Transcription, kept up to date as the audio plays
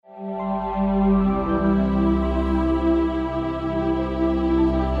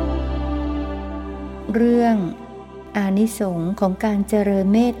เรื่องอานิสงส์ของการเจริญ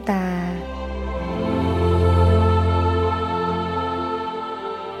เมตตา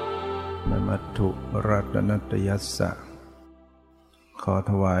นมัตถุรัตนัตยัสสะขอ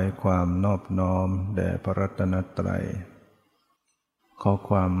ถวายความนอบน้อมแด่พระรัตนตรัยขอ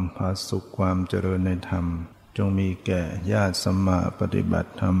ความผาสุกความเจริญในธรรมจงมีแก่ญาติสัมมาปฏิบั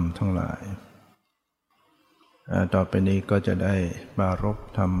ติธรรมทั้งหลายต่อไปนี้ก็จะได้ปรารภ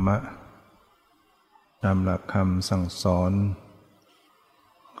ธรรมะตามหลักคำสั่งสอน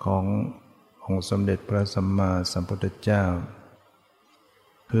ขององค์สมเด็จพระสัมมาสัมพุทธเจ้า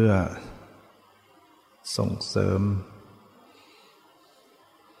เพื่อส่งเสริม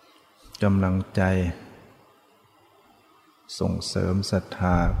กำลังใจส่งเสริมศรัทธ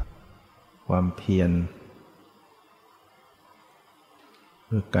าความเพียรเ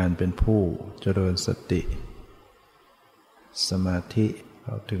พื่อการเป็นผู้เจริญสติสมาธิเ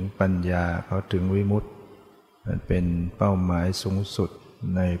ข้าถึงปัญญาเข้าถึงวิมุตติมันเป็นเป้าหมายสูงสุด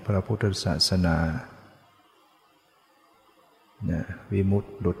ในพระพุทธศาสนาวิมุตติ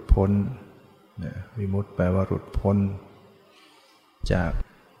หลุดพ้นวิมุตติแปลว่าหลุดพ้นจาก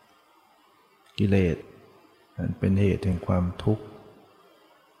กิเลสมันเป็นเหตุแห่งความทุกข์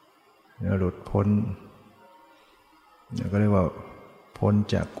หลุดพ้นก็เรียกว่าพ้น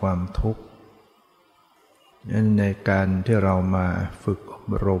จากความทุกข์ในการที่เรามาฝึกอบ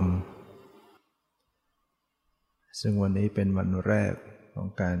รมซึ่งวันนี้เป็นวันแรกของ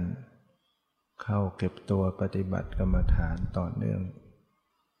การเข้าเก็บตัวปฏิบัติกรรมฐานต่อเนื่อง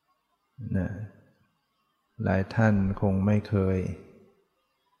หลายท่านคงไม่เคย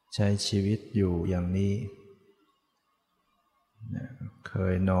ใช้ชีวิตอยู่อย่างนี้เค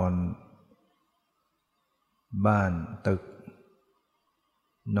ยนอนบ้านตึก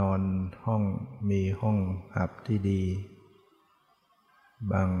นอนห้องมีห้องหับที่ดี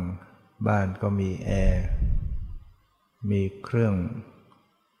บางบ้านก็มีแอร์มีเครื่อง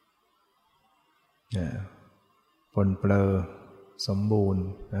ปรนเปรอสมบูรณ์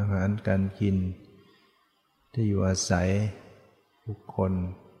อาหารการกินที่อยู่อาศัยทุกคน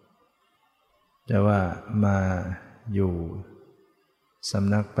แต่ว่ามาอยู่ส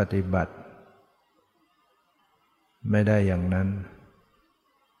ำนักปฏิบัติไม่ได้อย่างนั้น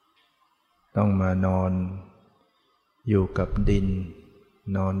ต้องมานอนอยู่กับดิน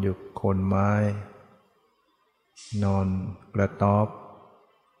นอนอยู่โคนไม้นอนกระต๊อบ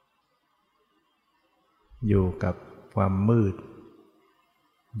อยู่กับความมืด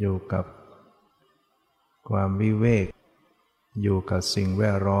อยู่กับความวิเวกอยู่กับสิ่งแว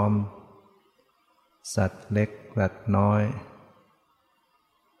ดล้อมสัตว์เล็กสัตว์น้อย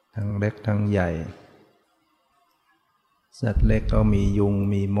ทั้งเล็กทั้งใหญ่สัตว์เล็กก็มียุง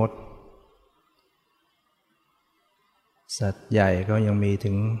มีมดสัตว์ใหญ่ก็ยัง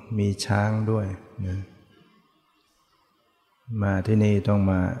มีช้างด้วยนะมาที่นี่ต้อง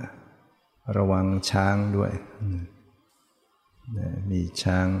มาระวังช้างด้วยนะมี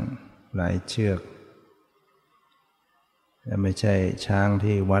ช้างหลายเชือกแต่ไม่ใช่ช้าง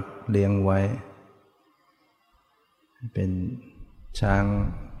ที่วัดเลี้ยงไว้เป็นช้าง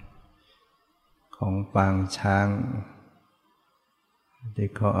ของปางช้างที่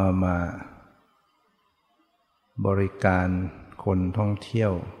เขาเอามาบริการคนท่องเที่ย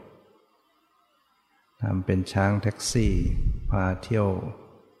วทำเป็นช้างแท็กซี่พาเที่ยว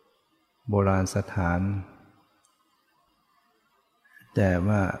โบราณสถานแต่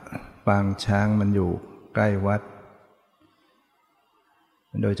ว่าปางช้างมันอยู่ใกล้วัด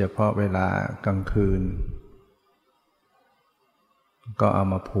โดยเฉพาะเวลากลางคืนก็เอา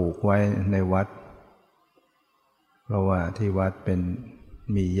มาผูกไว้ในวัดเพราะว่าที่วัด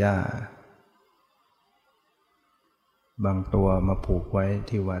มีหญ้าบางตัวมาผูกไว้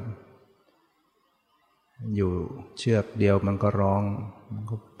ที่วัดอยู่เชือกเดียวมันก็ร้องมัน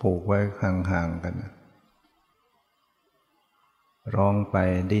ก็ผูกไว้ห่างๆกันร้องไป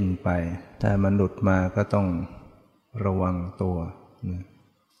ดิ้นไปถ้ามันหลุดมาก็ต้องระวังตัว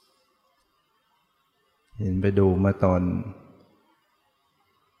เห็นไปดูมาตอน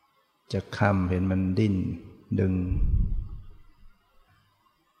จะค่ำเห็นมันดิ้นดึง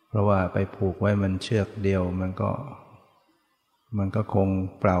เพราะว่าไปผูกไว้มันเชือกเดียวมันก็คง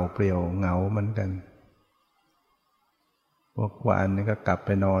เปล่าเปลี่ยวเหงาเหมือนกันพวกวานนี่ก็กลับไป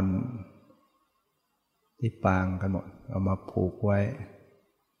นอนที่ปางกันหมดเอามาผูกไว้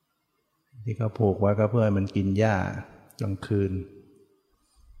ที่เขาผูกไว้ก็เพื่อให้มันกินหญ้ากลางคืน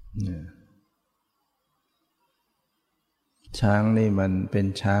ช้างนี่มันเป็น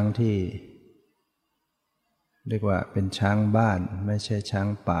ช้างที่เรียกว่าเป็นช้างบ้านไม่ใช่ช้าง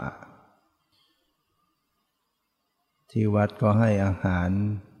ป่าที่วัดก็ให้อาหาร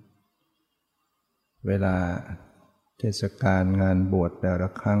เวลาเทศกาลงานบวชแต่ละ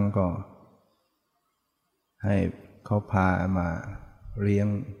ครั้งก็ให้เขาพามาเลี้ยง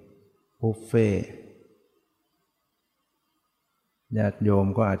บุฟเฟ่ต์ญาติโยม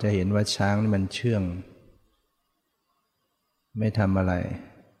ก็อาจจะเห็นว่าช้างนี่มันเชื่องไม่ทำอะไร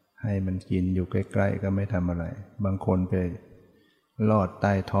ให้มันกินอยู่ใกล้ๆก็ไม่ทำอะไรบางคนไปลอดใ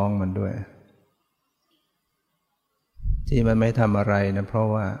ต้ท้องมันด้วยที่มันไม่ทำอะไรนะเพราะ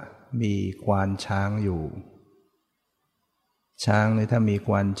ว่ามีควานช้างอยู่ช้างนี่ถ้ามีค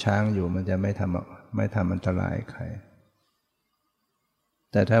วานช้างอยู่มันจะไม่ทำอันตรายใคร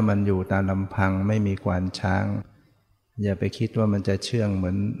แต่ถ้ามันอยู่ตามลำพังไม่มีควานช้างอย่าไปคิดว่ามันจะเชื่องเหมื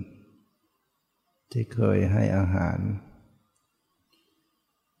อนที่เคยให้อาหาร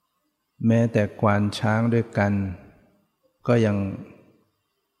แม้แต่ควานช้างด้วยกันก็ยัง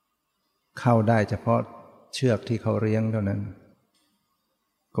เข้าได้เฉพาะเชือกที่เขาเลี้ยงเท่านั้น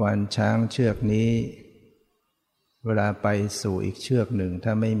ควานช้างเชือกนี้เวลาไปสู่อีกเชือกหนึ่งถ้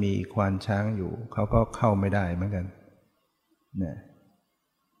าไม่มีควานช้างอยู่เขาก็เข้าไม่ได้เหมือนกันเนี่ย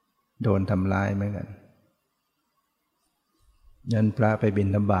โดนทำร้ายเหมือนกันงั้นพระไปบิณ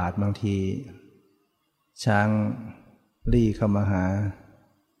ฑบาตบางทีช้างลี่เข้ามาหา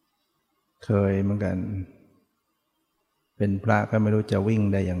เคยเหมือนกันเป็นพระก็ไม่รู้จะวิ่ง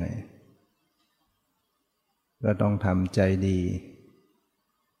ได้ยังไงก็ต้องทำใจดี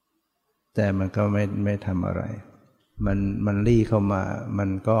แต่มันก็ไม่ทำอะไรมันลี่เข้ามามัน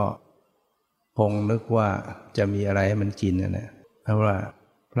ก็คงนึกว่าจะมีอะไรให้มันกินนะเพราะว่า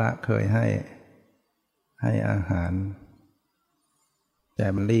พระเคยให้อาหารแต่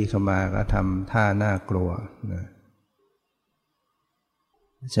มันลี่เข้ามาก็ทำท่าน่ากลัวนะ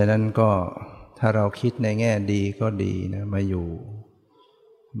ฉะนั้นก็ถ้าเราคิดในแง่ดีก็ดีนะมาอ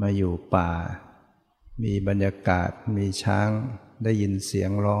ยู่ป่ามีบรรยากาศมีช้างได้ยินเสีย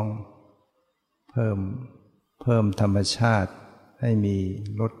งร้องเพิ่มธรรมชาติให้มี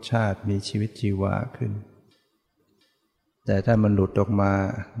รสชาติมีชีวิตชีวาขึ้นแต่ถ้ามันหลุดออกมา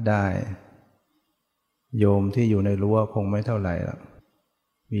ได้โยมที่อยู่ในรั้วคงไม่เท่าไหร่หรอก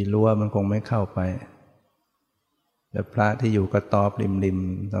มีรั้วมันคงไม่เข้าไปแต่พระที่อยู่กระต๊อบริม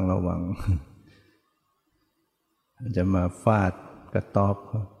ๆต้องระวังจะมาฟาดกระต๊อบ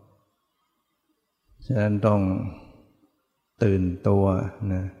ฉะนั้นต้องตื่นตัว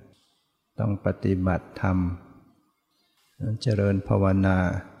นะต้องปฏิบัติธรรมเจริญภาวนา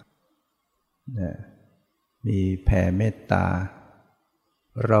นะมีแผ่เมตตา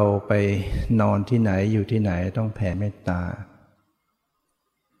เราไปนอนที่ไหนอยู่ที่ไหนต้องแผ่เมตตา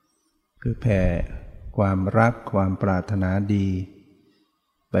คือแผ่ความรักความปรารถนาดี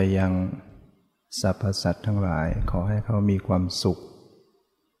ไปยังสรรพสัตว์ทั้งหลายขอให้เขามีความสุข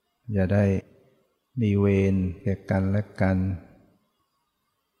อย่าได้มีเวรแก่กันและกัน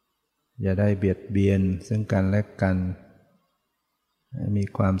อย่าได้เบียดเบียนซึ่งกันและกันให้มี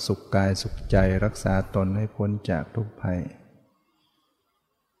ความสุขกายสุขใจรักษาตนให้พ้นจากทุกภัย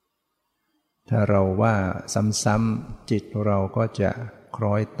ถ้าเราว่าซ้ำๆจิตเราก็จะค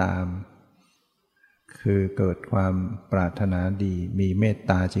ล้อยตามคือเกิดความปรารถนาดีมีเมต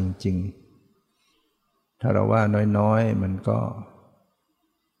ตาจริงๆถ้าเราว่าน้อยๆมันก็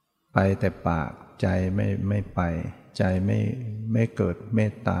ไปแต่ปากใจไม่ไปใจไม่เกิดเม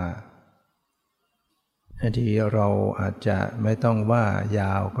ตตาที่เราอาจจะไม่ต้องว่าย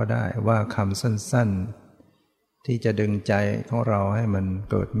าวก็ได้ว่าคำสั้นๆที่จะดึงใจของเราให้มัน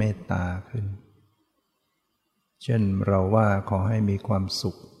เกิดเมตตาขึ้นเช่นเราว่าขอให้มีความ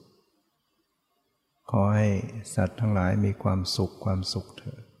สุขขอให้สัตว์ทั้งหลายมีความสุขเ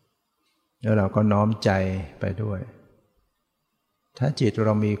ถิดแล้วเราก็น้อมใจไปด้วยถ้าจิตเร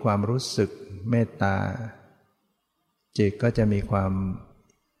ามีความรู้สึกเมตตาจิตก็จะมีความ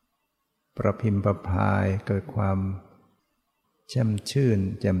ประพิมพ์ประพายเกิดความแช่มชื่น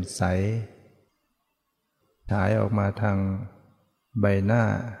แจ่มใสฉายออกมาทางใบหน้า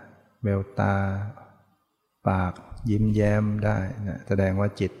แววตาปากยิ้มแย้มได้นะแสดงว่า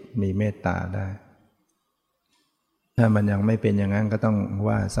จิตมีเมตตาได้ถ้ามันยังไม่เป็นอย่างนั้นก็ต้อง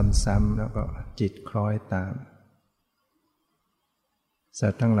ว่าซ้ำๆแล้วก็จิตคล้อยตามสั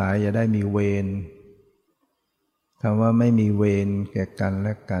ตว์ทั้งหลายอย่าได้มีเวรคำว่าไม่มีเวรแก่กันแล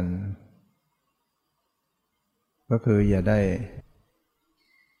ะกันก็คืออย่าไ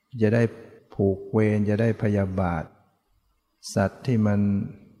ด้ผูกเวรอย่าได้พยาบาทสัตว์ที่มัน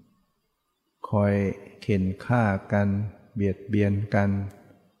คอยเข็นฆ่ากันเบียดเบียนกัน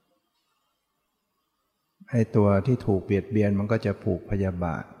ไอ้ตัวที่ถูกเบียดเบียนมันก็จะผูกพยาบ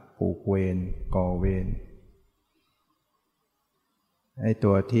าทผูกเวรก่อเวรไอ้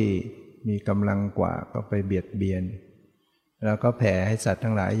ตัวที่มีกำลังกว่าก็ไปเบียดเบียนแล้วก็แผ่ให้สัตว์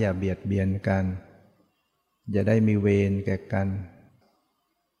ทั้งหลายอย่าเบียดเบียนกัน อย่าได้มีเวรแก่กัน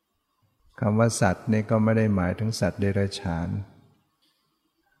คำว่าสัตว์นี่ก็ไม่ได้หมายถึงสัตว์เดรัจฉาน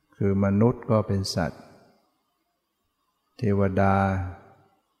คือมนุษย์ก็เป็นสัตว์เทวดา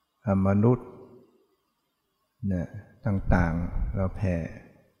มนุษย์เนี่ยต่างๆเราแผ่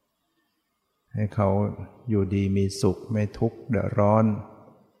ให้เขาอยู่ดีมีสุขไม่ทุกข์เดือดร้อน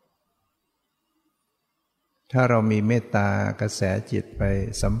ถ้าเรามีเมตตากระแสจิตไป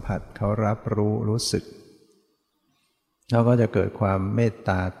สัมผัสเขารับรู้สึกเขาก็จะเกิดความเมตต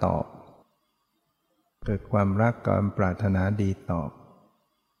าตอบเกิดความรักความปรารถนาดีตอบ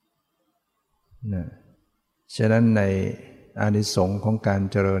นะฉะนั้นในอานิสงส์ของการ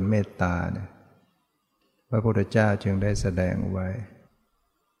เจริญเมตตาเนี่ยพระพุทธเจ้าจึงได้แสดงไว้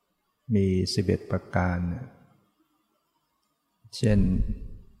มี11ประการเช่น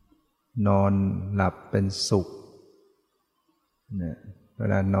นอนหลับเป็นสุขเนี่ยเว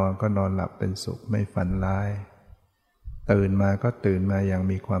ลานอนก็นอนหลับเป็นสุขไม่ฝันร้ายตื่นมาก็ตื่นมาอย่าง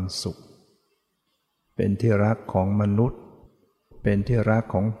มีความสุขเป็นที่รักของมนุษย์เป็นที่รัก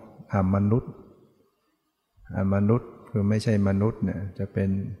ของมนุษย์มนุษย์คือไม่ใช่มนุษย์เนี่ยจะเป็น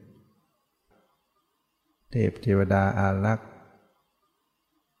เทพเทวดาอารักษ์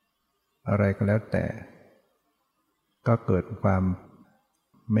อะไรก็แล้วแต่ก็เกิดความ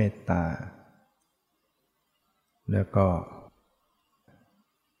เมตตาแล้วก็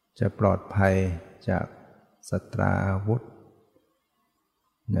จะปลอดภัยจากศัตราอาวุธ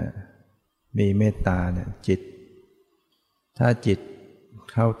นะมีเมตตาเนี่ยจิตถ้าจิต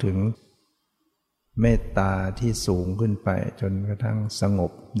เข้าถึงเมตตาที่สูงขึ้นไปจนกระทั่งสง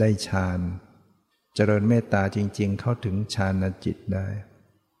บได้ฌานเจริญเมตตาจริงๆเข้าถึงฌานจิตได้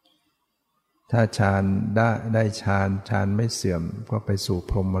ถ้าฌานได้ฌานไม่เสื่อมก็ไปสู่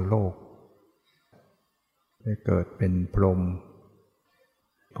พรหมโลกไปเกิดเป็นพรหม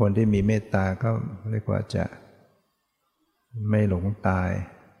คนที่มีเมตตาก็เรียกว่าจะไม่หลงตาย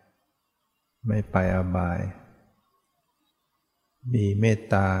ไม่ไปอบายมีเมต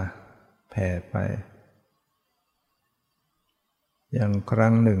ตาแผ่ไปอย่างครั้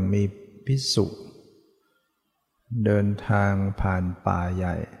งหนึ่งมีภิกษุเดินทางผ่านป่าให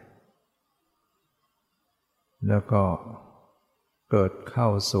ญ่แล้วก็เกิดเข้า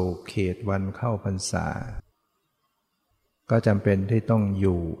สู่เขตวันเข้าพรรษาก็จำเป็นที่ต้องอ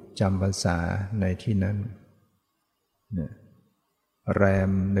ยู่จำพรรษาในที่นั้นแร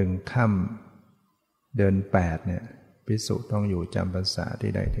ม1 ค่ำเดือน8เนี่ยภิกษุต้องอยู่จำพรรษา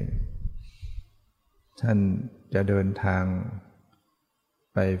ที่ใดที่หนึ่งท่านจะเดินทาง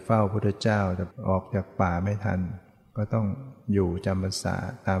ไปเฝ้าพุทธเจ้าแต่ออกจากป่าไม่ทันก็ต้องอยู่จำพรรษา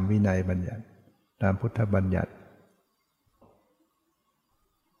ตามวินัยบัญญัติตามพุทธบัญญัติ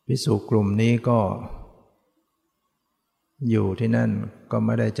ภิกษุกลุ่มนี้ก็อยู่ที่นั่นก็ไ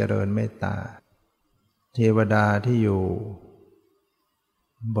ม่ได้เจริญเมตตาเทวดาที่อยู่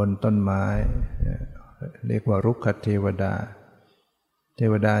บนต้นไม้เรียกว่ารุกขเทวดาเท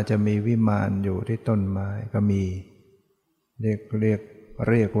วดาจะมีวิมานอยู่ที่ต้นไม้ก็มีเ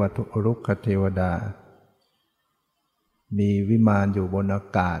รียกว่ารุกขเทวดามีวิมานอยู่บนอา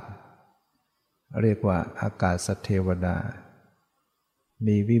กาศเรียกว่าอากาศเทวดา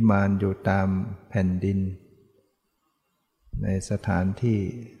มีวิมานอยู่ตามแผ่นดินในสถานที่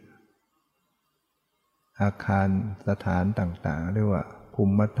อาคารสถานต่างๆเรียกว่าภู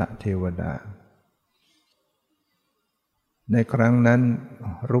มิมัตถเทวดาในครั้งนั้น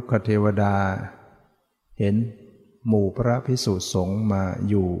รุกขเทวดาเห็นหมู่พระภิกษุสงฆ์มา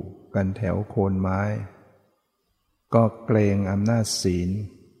อยู่กันแถวโคนไม้ก็เกรงอำนาจศีล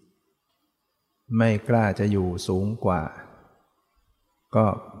ไม่กล้าจะอยู่สูงกว่าก็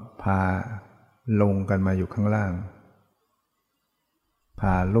พาลงกันมาอยู่ข้างล่างพ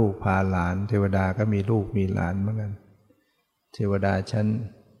าลูกพาหลานเทวดาก็มีลูกมีหลานเหมือนกันเทวดา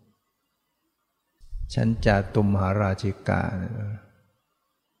ชั้นจาตุมหาราชิกา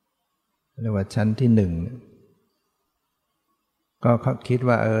เรียกว่าชั้นที่1ก็เขาคิด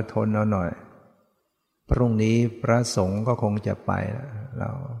ว่าทนเอาหน่อยพรุ่งนี้พระสงฆ์ก็คงจะไปเรา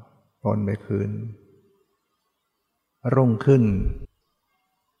ทนไปคืนรุ่งขึ้น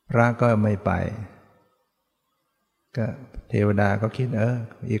พระก็ไม่ไปก็เทวดาก็คิด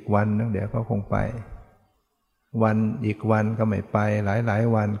อีกวันนึงเดี๋ยวเขาคงไปอีกวันก็ไม่ไปหลาย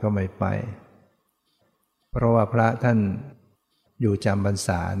วันก็ไม่ไปเพราะว่าพระท่านอยู่จำพรรษ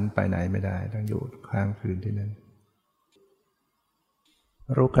าไปไหนไม่ได้ต้องอยู่ค้างคืนที่นั่น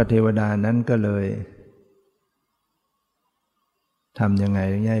รุกขเทวดานั้นก็เลยทำยังไง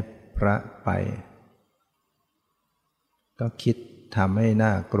ให้พระไปก็คิดทำให้น่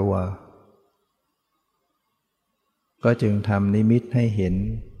ากลัวก็จึงทำนิมิตให้เห็น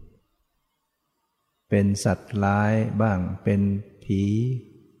เป็นสัตว์ร้ายบ้างเป็นผี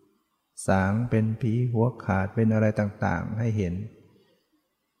สางเป็นผีหัวขาดเป็นอะไรต่างๆให้เห็น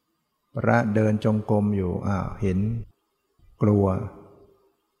พระเดินจงกรมอยู่เห็นกลัว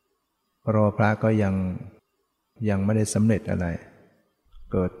เพราะพระก็ยังไม่ได้สำเร็จอะไร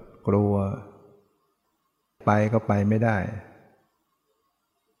เกิดกลัวไปก็ไปไม่ได้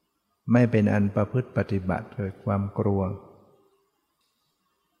ไม่เป็นอันประพฤติปฏิบัติเกิดความกลัว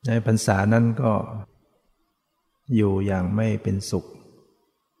ในพรรษานั้นก็อยู่อย่างไม่เป็นสุข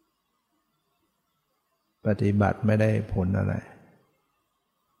ปฏิบัติไม่ได้ผลอะไร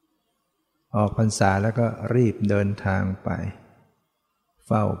ออกพรรษาแล้วก็รีบเดินทางไปเ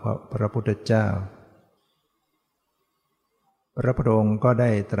ฝ้าพระพุทธเจ้าพระพุทธองค์ก็ไ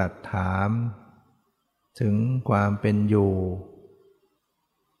ด้ตรัสถามถึงความเป็นอยู่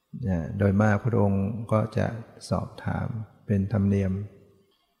โดยมากพระองค์ก็จะสอบถามเป็นธรรมเนียม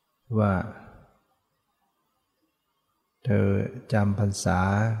ว่าเธอจำพรรษา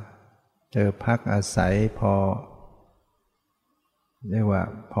เธอพักอาศัยพอเรียกว่า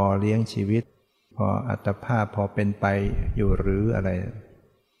พอเลี้ยงชีวิตพออัตภาพพอเป็นไปอยู่หรืออะไร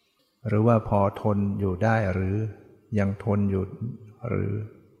หรือว่าพอทนอยู่ได้หรือยังทนอยู่หรือ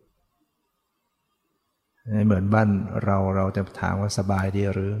เหมือนบ้านเราจะถามว่าสบายดี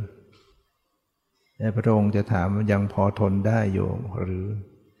หรือพระองค์จะถามว่ายังพอทนได้อยู่หรือ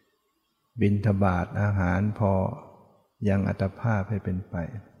บิณฑบาตอาหารพอยังอัตภาพให้เป็นไป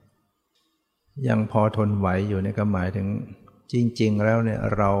ยังพอทนไหวอยู่เนี่ยก็หมายถึงจริงๆแล้วเนี่ย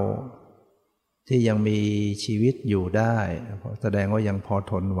เราที่ยังมีชีวิตอยู่ได้แสดงว่ายังพอ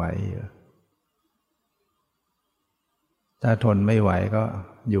ทนไหวอยู่ถ้าทนไม่ไหวก็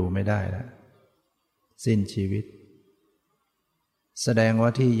อยู่ไม่ได้แล้วสิ้นชีวิตแสดงว่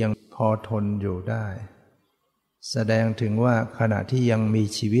าที่ยังพอทนอยู่ได้แสดงถึงว่าขณะที่ยังมี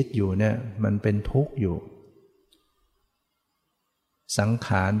ชีวิตอยู่เนี่ยมันเป็นทุกข์อยู่สังข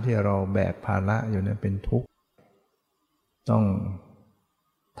ารที่เราแบกภาระอยู่เนี่ยเป็นทุกข์ต้อง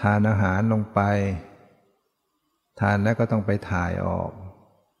ทานอาหารลงไปทานแล้วก็ต้องไปถ่ายออก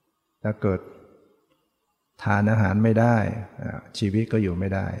ถ้าเกิดทานอาหารไม่ได้ชีวิตก็อยู่ไม่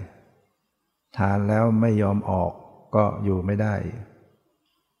ได้ทานแล้วไม่ยอมออกก็อยู่ไม่ได้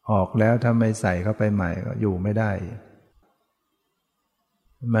ออกแล้วถ้าไม่ใส่เข้าไปใหม่ก็อยู่ไม่ได้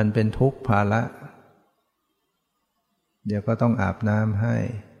มันเป็นทุกข์ภาระเดี๋ยวก็ต้องอาบน้ำให้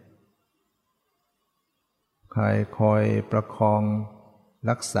ใครคอยประคอง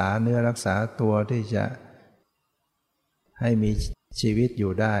รักษาเนื้อรักษาตัวที่จะให้มีชีวิตอ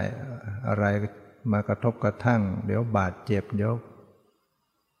ยู่ได้อะไรมากระทบกระทั่งเดี๋ยวบาดเจ็บเดี๋ยว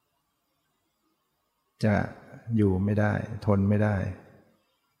จะอยู่ไม่ได้ทนไม่ได้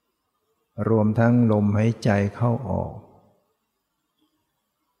รวมทั้งลมหายใจเข้าออก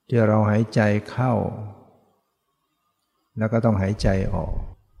ที่เราหายใจเข้าแล้วก็ต้องหายใจออก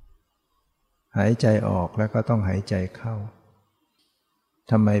หายใจออกแล้วก็ต้องหายใจเข้า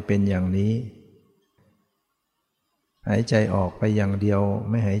ทำไมเป็นอย่างนี้หายใจออกไปอย่างเดียว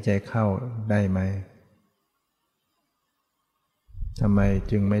ไม่หายใจเข้าได้ไหมทำไม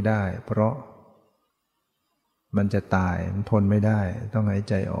จึงไม่ได้เพราะมันจะตายมันทนไม่ได้ต้องหาย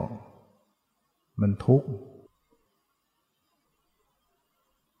ใจออกมันทุกข์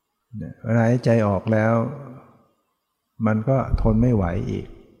เวลาหายใจออกแล้วมันก็ทนไม่ไหวอีก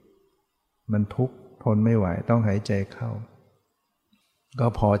มันทุกข์ทนไม่ไหวต้องหายใจเข้าก็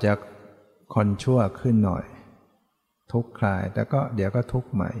พอจะคอนชั่วขึ้นหน่อยทุกข์คลายแต่ก็เดี๋ยวก็ทุกข์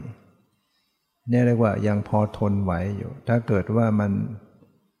ใหม่เนี่ยเรียกว่ายังพอทนไหวอยู่ถ้าเกิดว่ามัน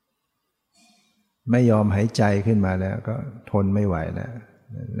ไม่ยอมหายใจขึ้นมาแล้วก็ทนไม่ไหวแล้ว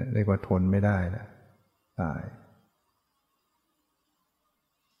เรียกว่าทนไม่ได้แล้วตาย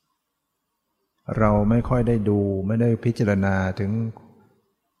เราไม่ค่อยได้ดูไม่ได้พิจารณาถึง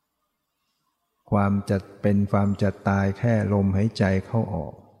ความจะเป็นความจะตายแค่ลมหายใจเข้าออ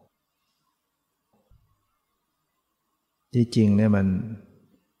กที่จริงเนี่ย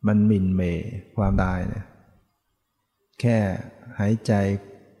มันหมิ่นเหม่ความตายเนี่ยแค่หายใจ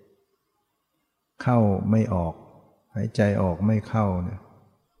เข้าไม่ออกหายใจออกไม่เข้าเนี่ย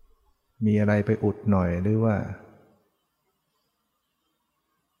มีอะไรไปอุดหน่อยหรือว่า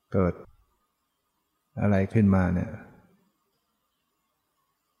เกิดอะไรขึ้นมาเนี่ย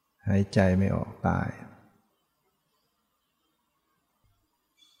หายใจไม่ออกตาย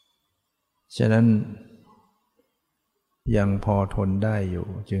ฉะนั้นยังพอทนได้อยู่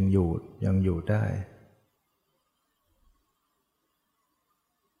จึงยังอยู่ได้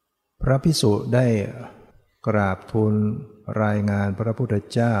พระภิกษุได้กราบทูลรายงานพระพุทธ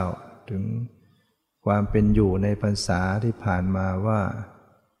เจ้าถึงความเป็นอยู่ในพรรษาที่ผ่านมาว่า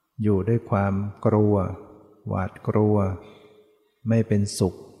อยู่ด้วยความกลัวหวาดกลัวไม่เป็นสุ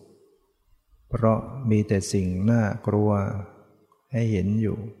ขเพราะมีแต่สิ่งน่ากลัวให้เห็นอ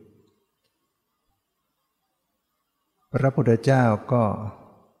ยู่พระพุทธเจ้าก็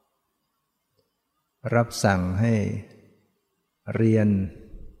รับสั่งให้เรียน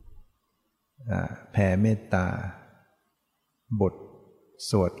แผ่เมตตาบท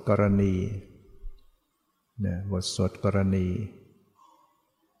สวดกรณีบทสวดกรณี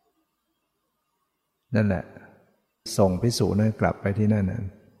นั่นแหละส่งภิกษุนั้นกลับไปที่นั่นนะ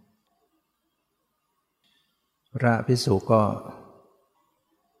พระภิกษุก็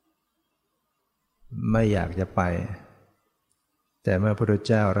ไม่อยากจะไปแต่เมื่อพระพุทธ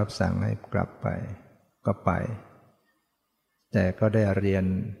เจ้ารับสั่งให้กลับไปก็ไปแต่ก็ได้เรียน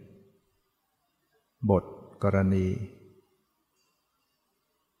บทกรณี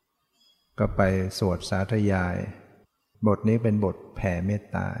ก็ไปสวดสาธยายบทนี้เป็นบทแผ่เมต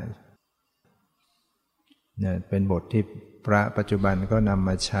ตาเนี่ยเป็นบทที่พระปัจจุบันก็นำม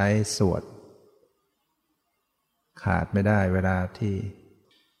าใช้สวดขาดไม่ได้เวลาที่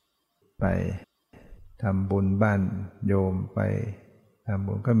ไปทำบุญบ้านโยมไปทำ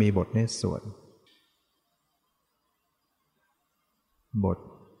บุญก็มีบทนี้สวดบท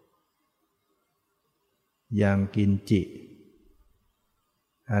ยังกินจิ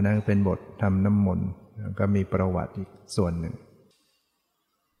อันนั้นเป็นบททำน้ำมนต์ก็มีประวัติอีกส่วนหนึ่ง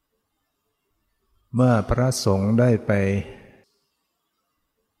เมื่อพระสงฆ์ได้ไป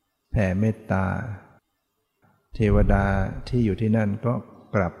แผ่เมตตาเทวดาที่อยู่ที่นั่นก็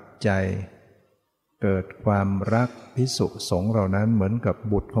กลับใจเกิดความรักภิกษุสงฆ์เหล่านั้นเหมือนกับ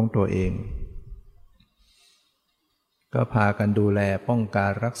บุตรของตัวเองก็พากันดูแลป้องกัน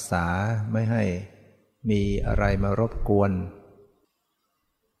รักษาไม่ให้มีอะไรมารบกวน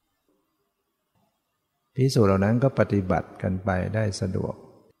ภิกษุเหล่านั้นก็ปฏิบัติกันไปได้สะดวก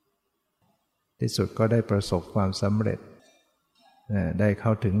ที่สุดก็ได้ประสบความสำเร็จได้เข้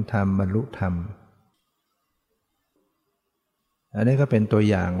าถึงธรรมบรรลุธรรมอันนี้ก็เป็นตัว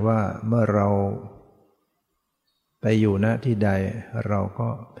อย่างว่าเมื่อเราไปอยู่ณที่ใดเราก็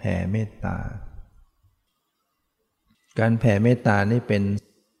แผ่เมตตาการแผ่เมตตานี่เ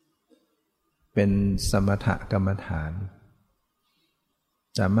ป็นสมถกรรมฐาน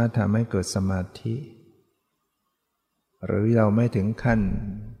สามารถทำให้เกิดสมาธิหรือเราไม่ถึงขั้น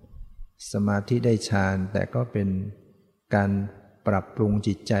สมาธิได้ฌานแต่ก็เป็นการปรับปรุง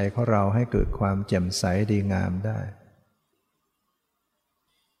จิตใจของเราให้เกิดความแจ่มใสดีงามได้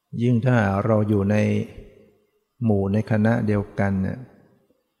ยิ่งถ้าเราอยู่ในหมู่ในคณะเดียวกันเนี่ย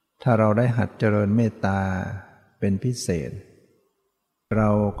ถ้าเราได้หัดเจริญเมตตาเป็นพิเศษเรา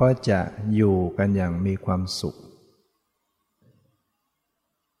ก็จะอยู่กันอย่างมีความสุข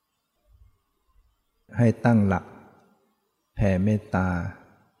ให้ตั้งหลักแผ่เมตตา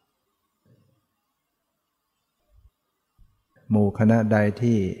หมู่คณะใด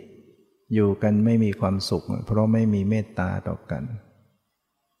ที่อยู่กันไม่มีความสุขเพราะไม่มีเมตตาต่อกัน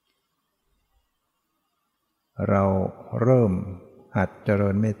เราเริ่มหัดเจริ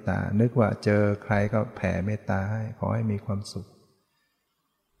ญเมตตานึกว่าเจอใครก็แผ่เมตตาให้ขอให้มีความสุข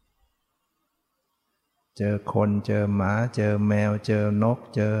เจอคนเจอหมาเจอแมวเจอนก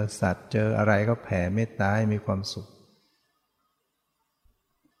เจอสัตว์เจออะไรก็แผ่เมตตาให้มีความสุข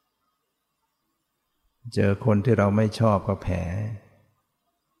เจอคนที่เราไม่ชอบก็แผ่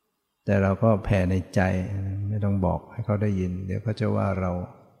แต่เราก็แผ่ในใจไม่ต้องบอกให้เขาได้ยินเดี๋ยวเขาจะว่าเรา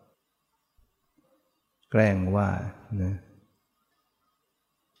แกล้งว่านะ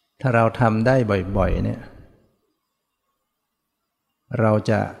ถ้าเราทำได้บ่อยๆเนี่ยเรา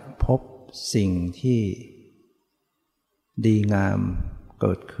จะพบสิ่งที่ดีงามเ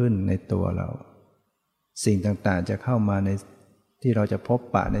กิดขึ้นในตัวเราสิ่งต่างๆจะเข้ามาในที่เราจะพบ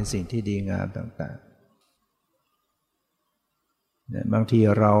ปะในสิ่งที่ดีงามต่างๆบางที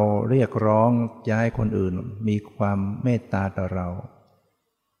เราเรียกร้องจะให้คนอื่นมีความเมตตาต่อเรา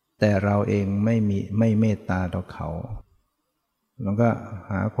แต่เราเองไม่เมตตาต่อเขาเราก็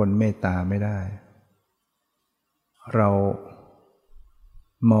หาคนเมตตาไม่ได้เรา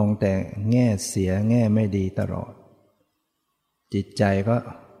มองแต่แง่เสียแง่ไม่ดีตลอดจิตใจก็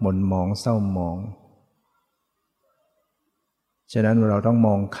หม่นหมองเศร้าหมองฉะนั้นเราต้องม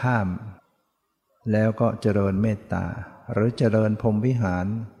องข้ามแล้วก็เจริญเมตตาหรือเจริญพรหมวิหาร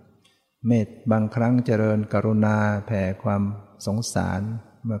บางครั้งเจริญกรุณาแผ่ความสงสาร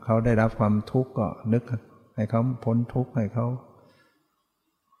เมื่อเขาได้รับความทุกข์ก็นึกให้เขาพ้นทุกข์ให้เขา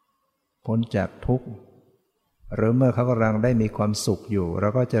พ้นจากทุกข์หรือเมื่อเขากำลังได้มีความสุขอยู่เรา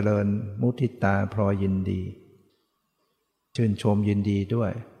ก็เจริญมุทิตาพลอยยินดีชื่นชมยินดีด้ว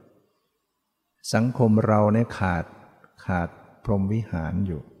ยสังคมเราเนี่ยขาดพรหมวิหารอ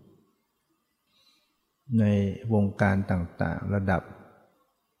ยู่ ในวงการต่างๆระดับ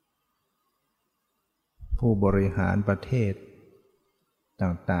ผู้บริหารประเทศ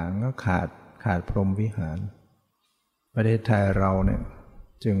ต่างๆก็ขาดพรหมวิหารประเทศไทยเราเนี่ย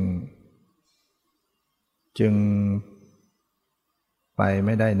จึงไปไ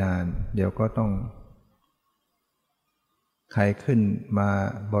ม่ได้นานเดี๋ยวก็ต้องใครขึ้นมา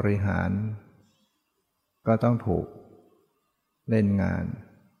บริหารก็ต้องถูกเล่นงาน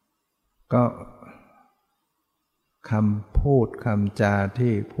ก็คำพูดคำจา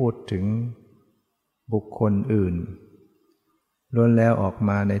ที่พูดถึงบุคคลอื่นล้วนแล้วออกม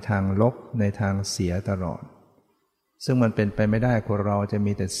าในทางลบในทางเสียตลอดซึ่งมันเป็นไปไม่ได้คนเราจะ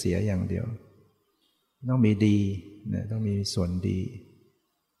มีแต่เสียอย่างเดียวต้องมีดีนะต้องมีส่วนดี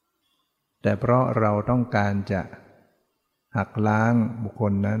แต่เพราะเราต้องการจะหักล้างบุคค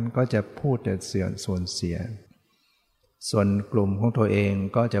ลนั้นก็จะพูดแต่ส่วนเสียส่วนกลุ่มของตัวเอง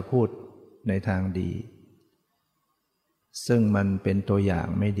ก็จะพูดในทางดีซึ่งมันเป็นตัวอย่าง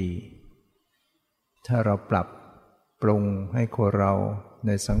ไม่ดีถ้าเราปรับปรุงให้คนเราใ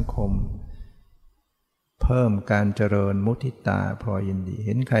นสังคมเพิ่มการเจริญมุทิตาพอยินดีเ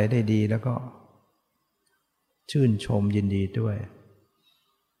ห็นใครได้ดีแล้วก็ชื่นชมยินดีด้วย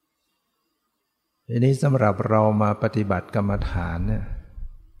ทีนี้สำหรับเรามาปฏิบัติกรรมฐานเนี่ย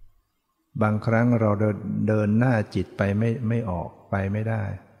บางครั้งเราเดินหน้าจิตไปไม่ออกไปไม่ได้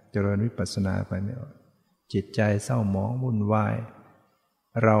เจริญวิปัสสนาไปไม่ออกจิตใจเศร้าหมองวุ่นวาย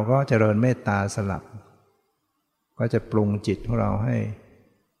เราก็เจริญเมตตาสลับก็จะปรุงจิตของเรา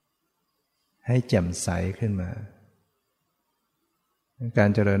ให้แจ่มใสขึ้นมาการ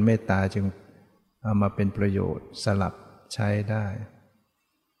เจริญเมตตาจึงเอามาเป็นประโยชน์สลับใช้ได้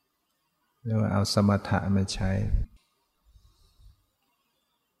เรียกว่าเอาสมถะมาใช้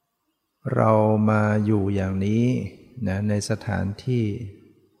เรามาอยู่อย่างนี้นะในสถานที่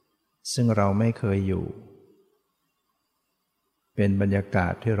ซึ่งเราไม่เคยอยู่เป็นบรรยากา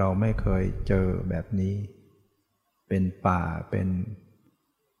ศที่เราไม่เคยเจอแบบนี้เป็นป่าเป็น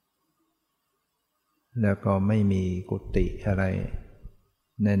แล้วก็ไม่มีกุฏิอะไร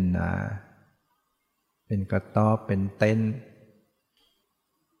แน่นหนาเป็นกระต๊อบเป็นเต็นท์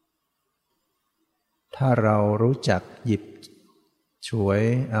ถ้าเรารู้จักหยิบฉวย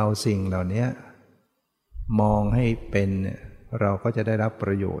เอาสิ่งเหล่านี้มองให้เป็นเราก็จะได้รับป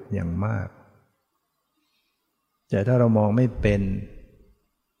ระโยชน์อย่างมากแต่ถ้าเรามองไม่เป็น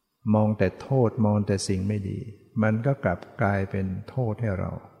มองแต่โทษมองแต่สิ่งไม่ดีมันก็กลับกลายเป็นโทษให้เร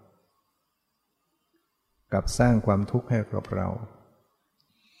ากลับสร้างความทุกข์ให้กับเรา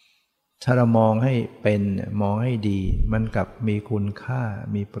ถ้าเรามองให้เป็นมองให้ดีมันกลับมีคุณค่า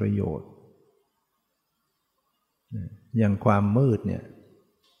มีประโยชน์อย่างความมืดเนี่ย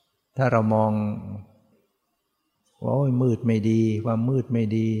ถ้าเรามองโอ้ยมืดไม่ดีความมืดไม่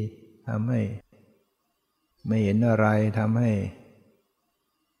ดีทำให้ไม่เห็นอะไรทำให้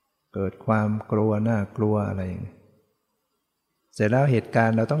เกิดความกลัวน่ากลัวอะไรเสร็จแล้วเหตุการ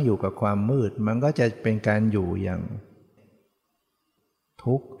ณ์เราต้องอยู่กับความมืดมันก็จะเป็นการอยู่อย่าง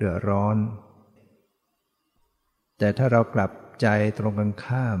ทุกข์เดือดร้อนแต่ถ้าเรากลับใจตรงกัน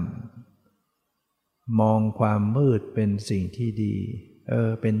ข้ามมองความมืดเป็นสิ่งที่ดี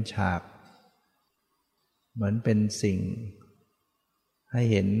เป็นฉากเหมือนเป็นสิ่งให้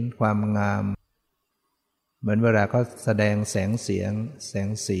เห็นความงามเหมือนเวลาเขาแสดงแสงเสียงแสง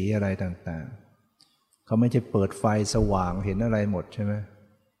สีอะไรต่างๆเขาไม่ใช่เปิดไฟสว่างเห็นอะไรหมดใช่ไหม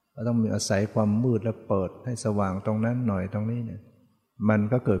เขาต้องมีอาศัยความมืดแล้วเปิดให้สว่างตรงนั้นหน่อยตรงนี้เนี่ยมัน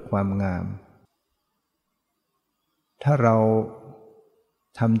ก็เกิดความงามถ้าเรา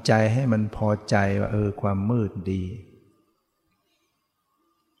ทำใจให้มันพอใจว่าความมืดดี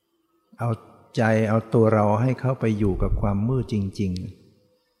เอาใจเอาตัวเราให้เข้าไปอยู่กับความมืดจริง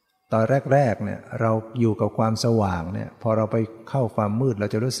ๆตอนแรกๆเนี่ยเราอยู่กับความสว่างเนี่ยพอเราไปเข้าความมืดเรา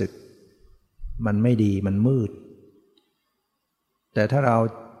จะรู้สึกมันไม่ดีมันมืดแต่ถ้าเรา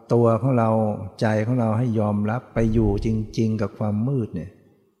ตัวของเราใจของเราให้ยอมรับไปอยู่จริงๆกับความมืดเนี่ย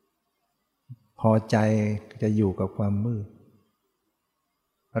พอใจจะอยู่กับความมืด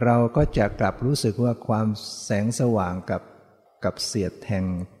เราก็จะกลับรู้สึกว่าความแสงสว่างกับเสียดแทง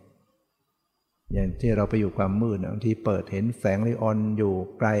อย่างที่เราไปอยู่ความมืดบางทีเปิดเห็นแสงนีออนอยู่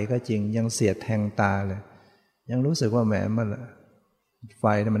ไกลก็จริงยังเสียดแทงตาเลยยังรู้สึกว่าแหมมันไฟ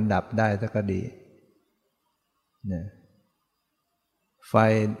มันดับได้แต่ก็ดีเนี่ยไ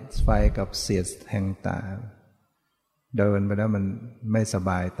ฟกับเสียดแทงตาเดินไปแล้วมันไม่สบ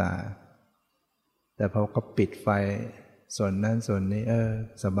ายตาแต่พอก็ปิดไฟส่วนนั้นส่วนนี้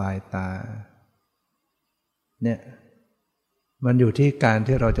สบายตาเนี่ยมันอยู่ที่การ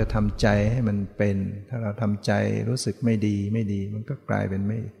ที่เราจะทำใจให้มันเป็นถ้าเราทำใจรู้สึกไม่ดีมันก็กลายเป็น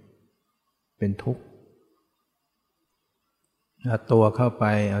ไม่เป็นทุกข์ เอาตัวเข้าไป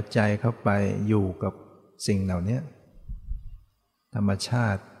เอาใจเข้าไปอยู่กับสิ่งเหล่านี้ธรรมชา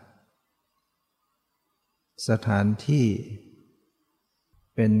ติสถานที่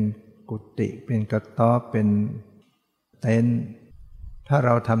เป็นกุฏิเป็นกระต๊อบเป็นเต็นท์ถ้าเร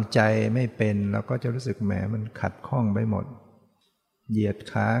าทำใจไม่เป็นเราก็จะรู้สึกแหมมันขัดข้องไปหมดเหยียด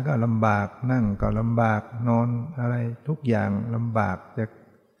ขาก็ลำบากนั่งก็ลำบากนอนอะไรทุกอย่างลำบาก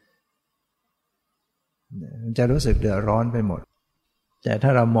จะรู้สึกเดือดร้อนไปหมดแต่ถ้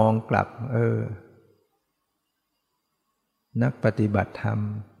าเรามองกลับนักปฏิบัติธรรม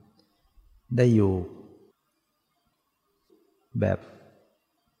ได้อยู่แบบ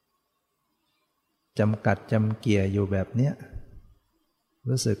จำกัดจำเกี่ยอยู่แบบเนี้ย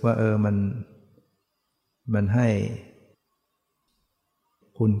รู้สึกว่ามันให้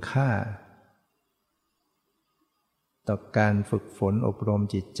คุณค่าต่อการฝึกฝนอบรม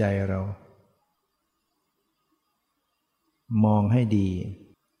จิตใจเรามองให้ดี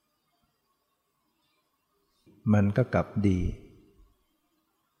มันก็กลับดี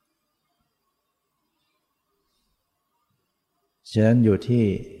ฉะนั้นอยู่ที่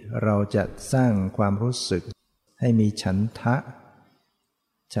เราจะสร้างความรู้สึกให้มีฉันท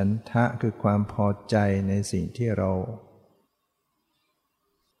ะคือความพอใจในสิ่งที่เรา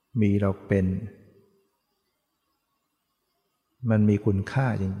เป็นมันมีคุณค่า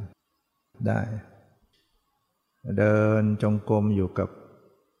จริงได้เดินจงกรมอยู่กับ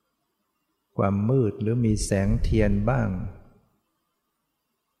ความมืดหรือมีแสงเทียนบ้าง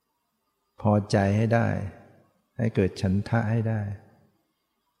พอใจให้ได้ให้เกิดฉันทะให้ได้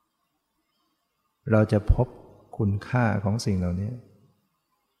เราจะพบคุณค่าของสิ่งเหล่านี้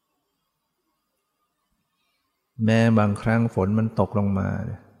แม้บางครั้งฝนมันตกลงมา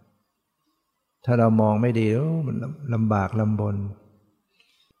ถ้าเรามองไม่ดีมันลำบากลำบน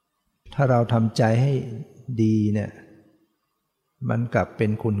ถ้าเราทำใจให้ดีเนี่ยมันกลับเป็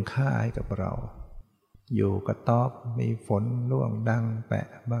นคุณค่าให้กับเราอยู่กระต๊อบมีฝนร่วงดังแปะ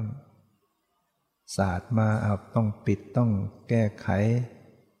บ้างสาดมาต้องปิดต้องแก้ไข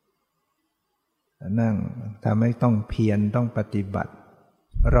นั่งทำให้ต้องเพียรต้องปฏิบัติ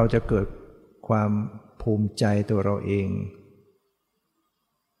เราจะเกิดความภูมิใจตัวเราเอง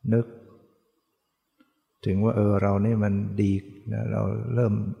นึกถึงว่าเรานี่มันดีนะเราเริ่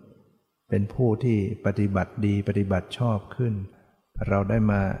มเป็นผู้ที่ปฏิบัติดีปฏิบัติชอบขึ้นเราได้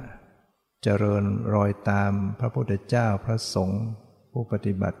มาเจริญรอยตามพระพุทธเจ้าพระสงฆ์ผู้ป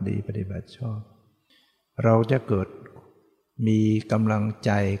ฏิบัติดีปฏิบัติชอบเราจะเกิดมีกำลังใ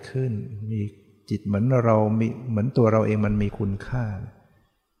จขึ้นมีจิตเหมือนเหมือนตัวเราเองมันมีคุณค่า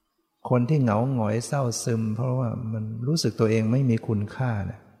คนที่เหงาหงอยเศร้าซึมเพราะว่ามันรู้สึกตัวเองไม่มีคุณค่า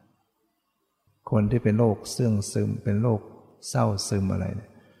นะคนที่เป็นโรคเสื่องซึมเป็นโรคเศร้าซึมอะไรเนี่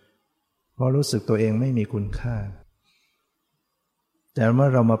ยเพราะรู้สึกตัวเองไม่มีคุณค่าแต่เมื่อ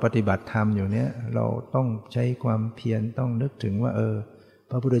เรามาปฏิบัติธรรมอยู่เนี่ยเราต้องใช้ความเพียรต้องนึกถึงว่า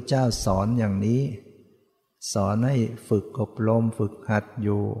พระพุทธเจ้าสอนอย่างนี้สอนให้ฝึกอบรมฝึกหัดอ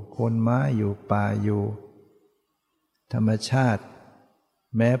ยู่โคนไม้อยู่ป่าอยู่ธรรมชาติ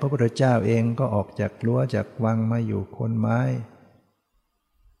แม้พระพุทธเจ้าเองก็ออกจากรั้วจากวังมาอยู่โคนไม้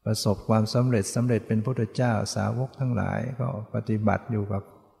ประสบความสำเร็จเป็นพุทธเจ้าสาวกทั้งหลายก็ปฏิบัติอยู่กับ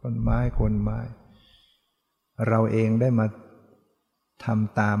ต้นไม้โคนไม้เราเองได้มาท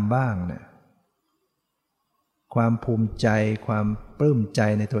ำตามบ้างเนี่ยความภูมิใจความปลื้มใจ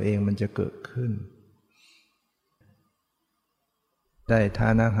ในตัวเองมันจะเกิดขึ้นได้ทา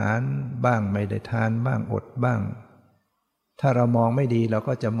นอาหารบ้างไม่ได้ทานบ้างอดบ้างถ้าเรามองไม่ดีเรา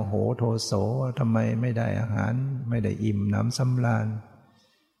ก็จะโมโหโทโสทำไมไม่ได้อาหารไม่ได้อิ่มหนำสำราญ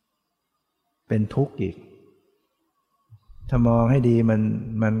เป็นทุกข์อีกถ้ามองให้ดี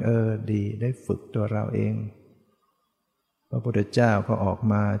มันดีได้ฝึกตัวเราเองพระพุทธเจ้าก็ออก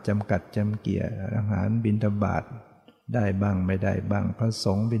มาจำกัดจำเกี่ยอาหารบิณฑบาตได้บ้างไม่ได้บ้างพระส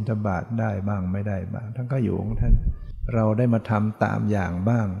งฆ์บิณฑบาตได้บ้างไม่ได้บ้างท่านก็อยู่ของท่านเราได้มาทำตามอย่าง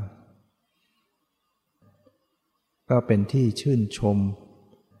บ้างก็เป็นที่ชื่นชม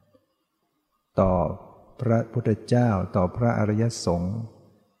ต่อพระพุทธเจ้าต่อพระอริยสงฆ์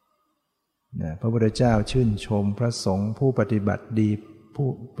พระพุทธเจ้าชื่นชมพระสงฆ์ผู้ปฏิบัติดีผู้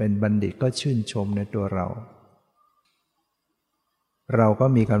เป็นบัณฑิตก็ชื่นชมในตัวเราก็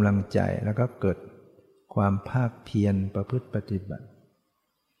มีกำลังใจแล้วก็เกิดความภาคเพียรประพฤติปฏิบัติ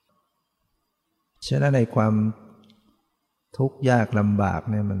ฉะนั้นในความทุกข์ยากลำบาก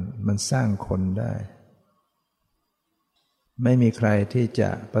เนี่ยมันสร้างคนได้ไม่มีใครที่จะ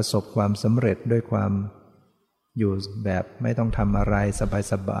ประสบความสำเร็จด้วยความอยู่แบบไม่ต้องทำอะไร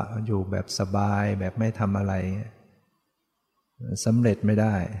สบายๆอยู่แบบสบายแบบไม่ทำอะไรสำเร็จไม่ไ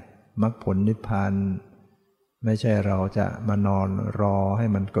ด้มรรคผลนิพพาน ไม่ใช่เราจะมานอนรอให้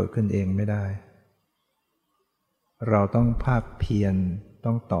มันเกิดขึ้นเองไม่ได้เราต้องภาคเพียร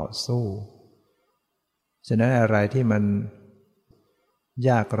ต้องต่อสู้ฉะนั้นอะไรที่มันย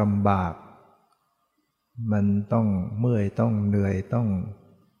ากลำบากมันต้องเมื่อยต้องเหนื่อยต้อง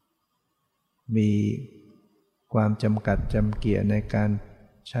มีความจำกัดจำเกี่ยในการ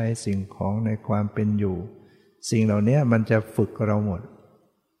ใช้สิ่งของในความเป็นอยู่สิ่งเหล่านี้มันจะฝึกเราหมด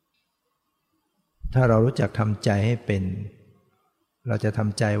ถ้าเรารู้จักทำใจให้เป็นเราจะท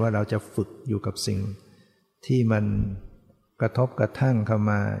ำใจว่าเราจะฝึกอยู่กับสิ่งที่มันกระทบกระทั่งเข้า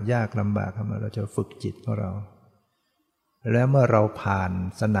มายากลำบากเข้ามาเราจะฝึกจิตของเราแล้วเมื่อเราผ่าน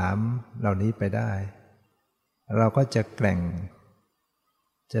สนามเหล่านี้ไปได้เราก็จะแกร่ง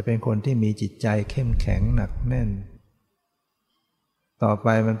จะเป็นคนที่มีจิตใจเข้มแข็งหนักแน่นต่อไป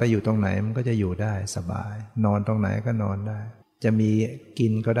มันไปอยู่ตรงไหนมันก็จะอยู่ได้สบายนอนตรงไหนก็นอนได้จะมีกิ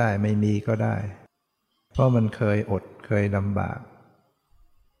นก็ได้ไม่มีก็ได้เพราะมันเคยอดเคยลำบาก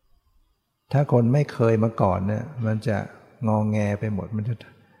ถ้าคนไม่เคยมาก่อนเนี่ยมันจะงอแงไปหมดมั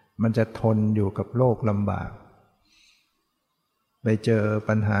นจะทนอยู่กับโลกลำบากไปเจอ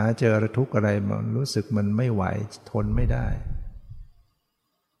ปัญหาเจอทุกข์อะไรมันรู้สึกมันไม่ไหวทนไม่ได้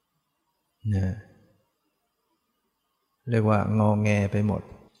นะเรียกว่างอแงไปหมด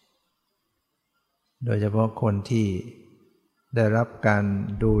โดยเฉพาะคนที่ได้รับการ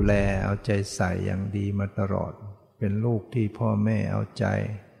ดูแลเอาใจใส่อย่างดีมาตลอดเป็นลูกที่พ่อแม่เอาใจ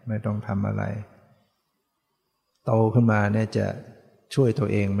ไม่ต้องทำอะไรโตขึ้นมาเนี่ยจะช่วยตัว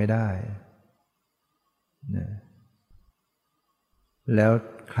เองไม่ได้นะแล้ว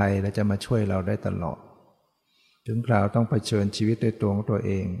ใครจะมาช่วยเราได้ตลอดถึงคราวต้องเผชิญชีวิตด้วยตัวของตัวเ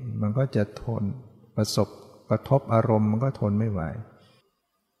องมันก็จะทนประสบกระทบอารมณ์มันก็ทนไม่ไหว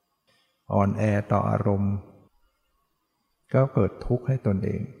อ่อนแอต่ออารมณ์ก็เกิดทุกข์ให้ตนเอ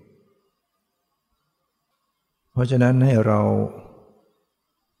งเพราะฉะนั้นให้เรา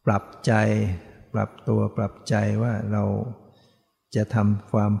ปรับใจปรับตัวปรับใจว่าเราจะท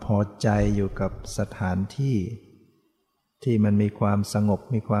ำความพอใจอยู่กับสถานที่ที่มันมีความสงบ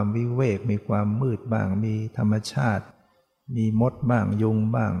มีความวิเวกมีความมืดบ้างมีธรรมชาติมีมดบ้างยุง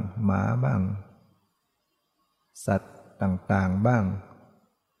บ้างหมาบ้างสัตว์ต่างๆบ้าง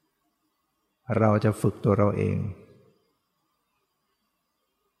เราจะฝึกตัวเราเอง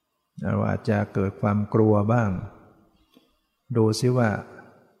เราอาจจะเกิดความกลัวบ้างดูซิว่า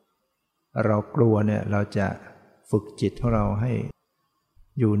เรากลัวเนี่ยเราจะฝึกจิตของเราให้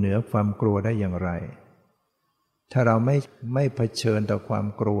อยู่เหนือความกลัวได้อย่างไรถ้าเราไม่เผชิญต่อความ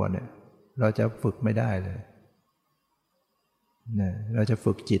กลัวเนี่ยเราจะฝึกไม่ได้เลยนะเราจะ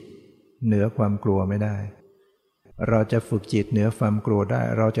ฝึกจิตเหนือความกลัวไม่ได้เราจะฝึกจิตเหนือความกลัวได้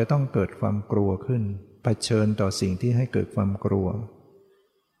เราจะต้องเกิดความกลัวขึ้นเผชิญต่อสิ่งที่ให้เกิดความกลัว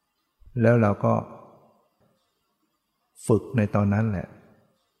แล้วเราก็ฝึกในตอนนั้นแหละ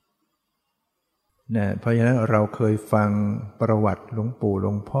นะเพราะฉะนั้นเราเคยฟังประวัติหลวงปู่หล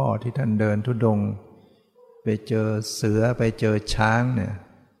วงพ่อที่ท่านเดินธุดงค์ไปเจอเสือไปเจอช้างเนี่ย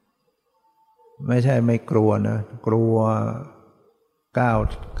ไม่ใช่ไม่กลัวนะกลัวก้าว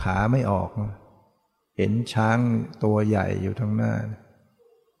ขาไม่ออกเห็นช้างตัวใหญ่อยู่ทางหน้า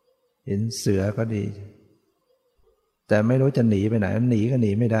เห็นเสือก็ดีแต่ไม่รู้จะหนีไปไหนหนีก็ห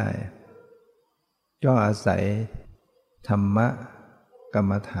นีไม่ได้ก็อาศัยธรรมะกรร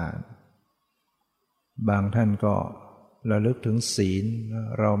มฐานบางท่านก็ระลึกถึงศีล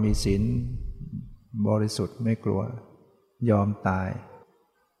เรามีศีลบริสุทธิ์ไม่กลัวยอมตาย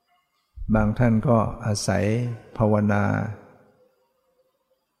บางท่านก็อาศัยภาวนา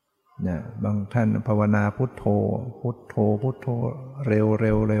เนี่ยบางท่านภาวนาพุทโธพุทโธพุทโธเร็วเ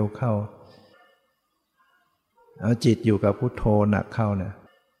ร็วเร็วเข้าเอาจิตอยู่กับพุทโธหนักเข้าเนี่ย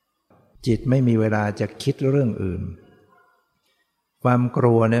จิตไม่มีเวลาจะคิดเรื่องอื่นความก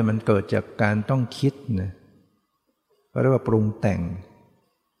ลัวเนี่ยมันเกิดจากการต้องคิดนะก็เรียกว่าปรุงแต่ง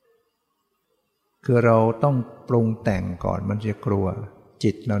คือเราต้องปรุงแต่งก่อนมันจะกลัว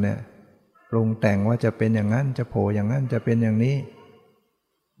จิตเราเนี่ยปรุงแต่งว่าจะเป็นอย่างนั้นจะโผล่อย่างนั้นจะเป็นอย่างนี้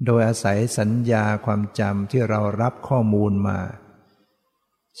โดยอาศัยสัญญาความจำที่เรารับข้อมูลมา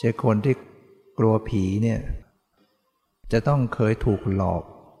เช่นคนที่กลัวผีเนี่ยจะต้องเคยถูกหลอก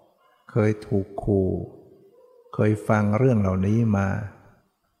เคยถูกขู่เคยฟังเรื่องเหล่านี้มา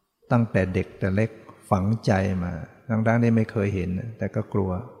ตั้งแต่เด็กแต่เล็กฝังใจมาดังๆนี่ไม่เคยเห็นแต่ก็กลั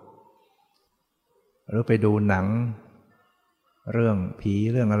วหรือไปดูหนังเรื่องผี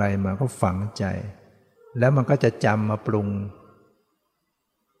เรื่องอะไรมาก็ฝังใจแล้วมันก็จะจำมาปรุง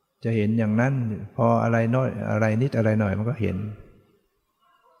จะเห็นอย่างนั้นพออะไรน้อยอะไรนิดอะไรหน่อยมันก็เห็น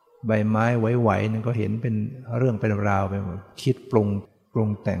ใบไม้ไหวๆนึงก็เห็นเป็นเรื่องเป็นราวไปหมดคิดปรุง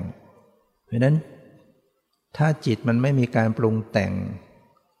แต่งเพราะนั้น ถ้าจิตมันไม่มีการปรุงแต่ง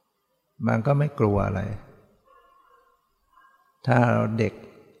มันก็ไม่กลัวอะไรถ้าเราเ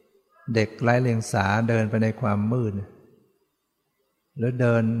ด็กไร้เลียงสาเดินไปในความมืดหรือเ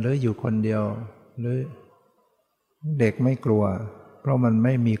ดินหรืออยู่คนเดียวหรือเด็กไม่กลัวเพราะมันไ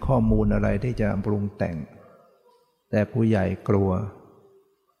ม่มีข้อมูลอะไรที่จะปรุงแต่งแต่ผู้ใหญ่กลัว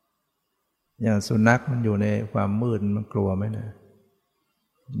อย่างสุนัขมันอยู่ในความมืดมันกลัวไหมนะ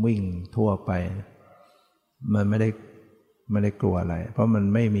วิ่งทั่วไปมันไม่ได้กลัวอะไรเพราะมัน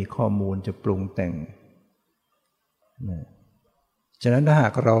ไม่มีข้อมูลจะปรุงแต่งนะฉะนั้นถ้าหา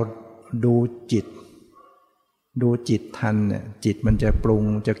กเราดูจิตทันเนี่ยจิตมันจะปรุง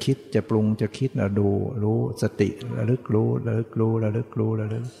จะคิดจะปรุงจะคิดเราดูรู้สติระลึกรู้ระลึกรู้ระลึกรู้ระ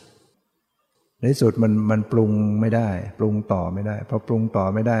ลึกในที่สุดมันปรุงไม่ได้ปรุงต่อไม่ได้พอปรุงต่อ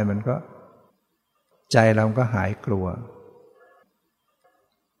ไม่ได้มันก็ใจเราก็หายกลัว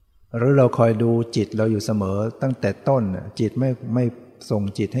หรือเราคอยดูจิตเราอยู่เสมอตั้งแต่ต้นจิตไม่ส่ง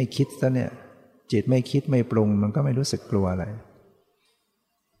จิตให้คิดซะเนี่ยจิตไม่คิดไม่ปรุงมันก็ไม่รู้สึกกลัวอะไร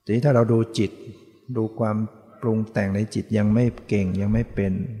ทีนี้ถ้าเราดูจิตดูความปรุงแต่งในจิตยังไม่เก่งยังไม่เป็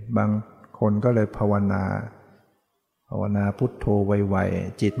นบางคนก็เลยภาวนาพุทโธไว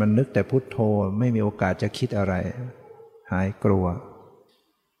ๆจิตมันนึกแต่พุทโธไม่มีโอกาสจะคิดอะไรหายกลัว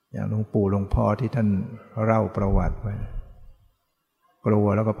อย่างหลวงปู่หลวงพ่อที่ท่านเล่าประวัติไว้กลัว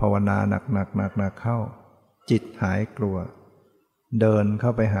แล้วก็ภาวนาหนักเข้าจิตหายกลัวเดินเข้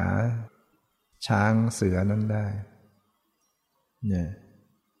าไปหาช้างเสือนั้นได้เนี่ย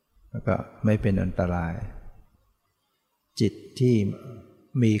แล้วก็ไม่เป็นอันตรายจิตที่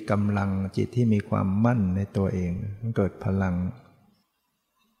มีกำลังจิตที่มีความมั่นในตัวเองมันเกิดพลัง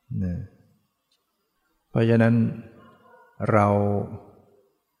เนี่ยเพราะฉะนั้นเรา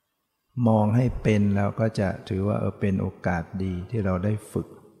มองให้เป็นแล้วก็จะถือว่าเป็นโอกาสดีที่เราได้ฝึก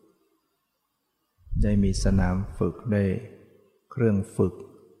ได้มีสนามฝึกได้เครื่องฝึก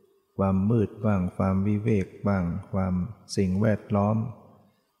ความมืดบ้างความวิเวกบ้างความสิ่งแวดล้อม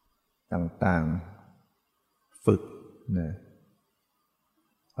ต่างๆฝึกนะ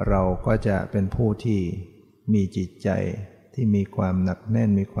เราก็จะเป็นผู้ที่มีจิตใจที่มีความหนักแน่น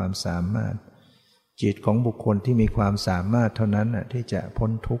มีความสามารถจิตของบุคคลที่มีความสามารถเท่านั้นที่จะพ้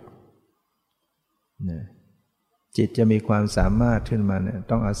นทุกข์นะจิตจะมีความสามารถขึ้นมาเนี่ย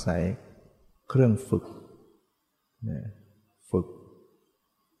ต้องอาศัยเครื่องฝึกนะฝึก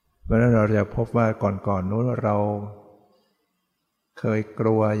เพราะฉะนั้นเราจะพบว่าก่อนนู้นเราเคยก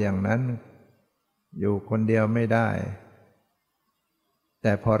ลัวอย่างนั้นอยู่คนเดียวไม่ได้แ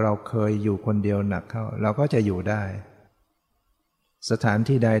ต่พอเราเคยอยู่คนเดียวหนักเข้าเราก็จะอยู่ได้สถาน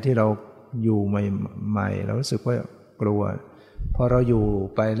ที่ใดที่เราอยู่ใหม่ๆเรารู้สึกว่ากลัวพอเราอยู่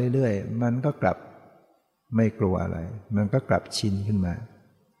ไปเรื่อยๆมันก็กลับไม่กลัวอะไรมันก็กลับชินขึ้นมา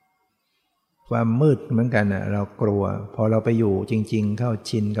ความมืดเหมือนกันเรากลัวพอเราไปอยู่จริงๆเข้า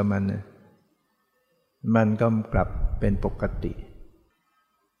ชินกับมันก็กลับเป็นปกติ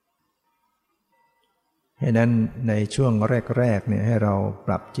ฉะนั้นในช่วงแรกๆเนี่ยให้เราป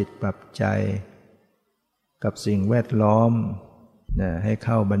รับจิตปรับใจกับสิ่งแวดล้อมนะให้เ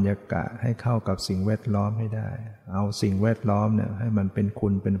ข้าบรรยากาศให้เข้ากับสิ่งแวดล้อมให้ได้เอาสิ่งแวดล้อมเนี่ยให้มันเป็นคุ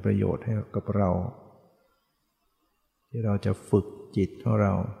ณเป็นประโยชน์ให้กับเราที่เราจะฝึกจิตของเร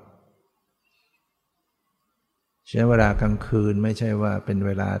าใช้เวลากลางคืนไม่ใช่ว่าเป็นเ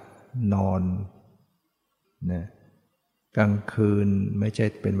วลานอนนะกลางคืนไม่ใช่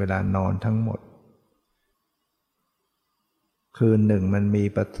เป็นเวลานอนทั้งหมดคืนหนึ่งมัน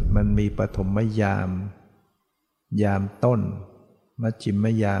มีปฐมยามต้นมัชฌิม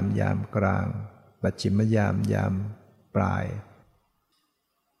ยามกลางปัจฉิมยามปลาย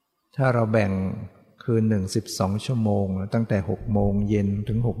ถ้าเราแบ่งคืนหนึ่ง12 ชั่วโมงตั้งแต่6 โมงเย็น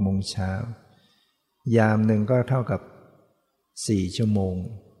ถึง6 โมงเช้ายามหนึ่งก็เท่ากับ4 ชั่วโมง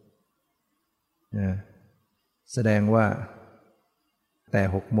นะแสดงว่าแต่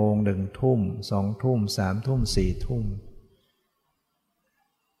6 โมง1 ทุ่ม2 ทุ่ม3 ทุ่ม4 ทุ่ม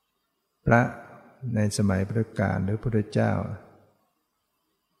พระในสมัยพุทธกาลหรือพระพุทธเจ้า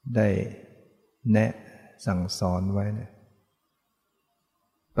ได้แนะสั่งสอนไว้เนี่ย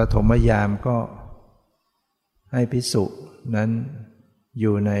ปฐมยามก็ให้ภิกษุนั้นอ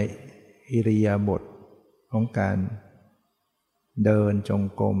ยู่ในอิริยาบถของการเดินจง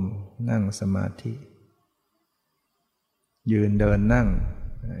กรมนั่งสมาธิยืนเดินนั่ง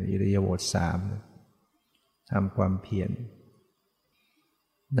อิริยาบถ3ทำความเพียร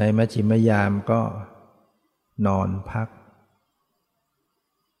ในมัชฌิมยามก็นอนพัก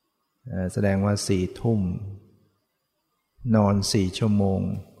แสดงว่า4 ทุ่มนอน4 ชั่วโมง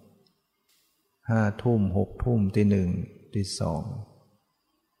5 ทุ่ม6 ทุ่มตี 1ตี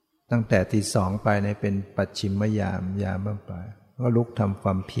 2 ตั้งแต่ตี 2ไปเป็นปัจฉิมยามบ้างไปก็ลุกทำคว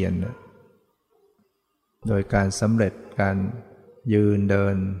ามเพียรโดยการสำเร็จการยืนเดิ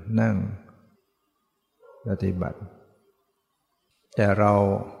นนั่งปฏิบัติแต่เร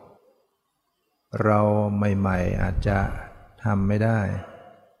าใหม่ๆอาจจะทำไม่ได้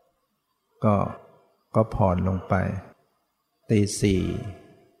ก็ผ่อนลงไปตี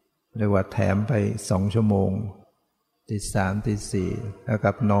 4เรียกว่าแถมไป2 ชั่วโมงตี 3ตี 4แล้ว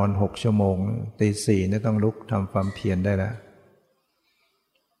กับนอน6 ชั่วโมงตี 4นี่ต้องลุกทำความเพียรได้แล้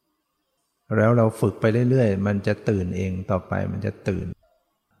วเราฝึกไปเรื่อยๆมันจะตื่นเองต่อไปมันจะตื่น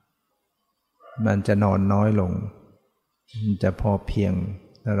มันจะนอนน้อยลงมันจะพอเพียง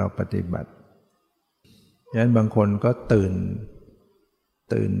ถ้าเราปฏิบัติฉะนั้นบางคนก็ตื่น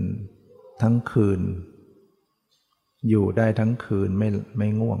ทั้งคืนอยู่ได้ทั้งคืนไม่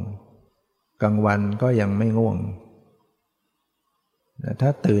ง่วงกลางวันก็ยังไม่ง่วงถ้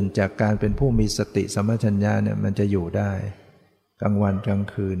าตื่นจากการเป็นผู้มีสติสัมปชัญญะเนี่ยมันจะอยู่ได้กลางวันกลาง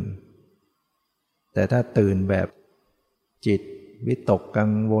คืนแต่ถ้าตื่นแบบจิตวิตกกั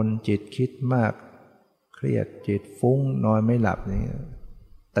งวลจิตคิดมากเครียดจิตฟุ้งนอนไม่หลับนี่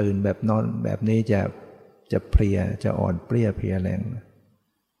ตื่นแบบนอนแบบนี้จะเพลียจะอ่อนเปลี้ยเพลียแรง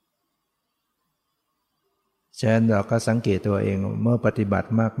ฉะนั้นเราก็สังเกตตัวเองเมื่อปฏิบัติ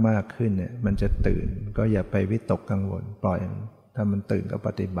มากขึ้นเนี่ยมันจะตื่นก็อย่าไปวิตกกังวลปล่อยถ้ามันตื่นก็ป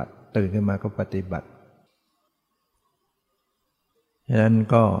ฏิบัติตื่นขึ้นมาก็ปฏิบัติฉะนั้น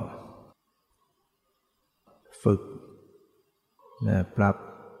ก็ฝึกปรับ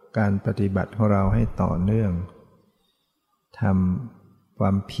การปฏิบัติของเราให้ต่อเนื่องทำคว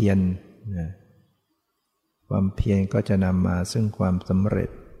ามเพียรความเพียรก็จะนำมาซึ่งความสำเร็จ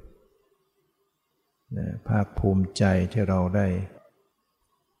ภาคภูมิใจที่เราได้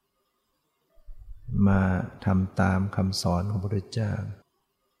มาทำตามคำสอนของพระพุทธเจ้า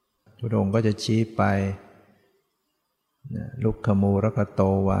ทุกองค์ก็จะชี้ไปลุกขมูรกโต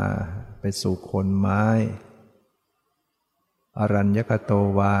วาไปสู่โคนไม้อรัญญกโต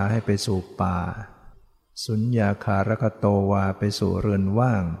วาให้ไปสู่ป่าสุญญาคารกโตวาไปสู่เรือน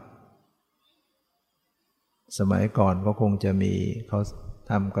ว่างสมัยก่อนก็คงจะมีเขา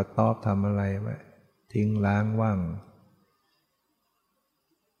ทำกระต๊อบทำอะไรไว้ทิ้งล้างว่าง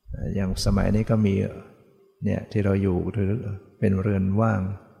อย่างสมัยนี้ก็มีเนี่ยที่เราอยู่เป็นเรือนว่าง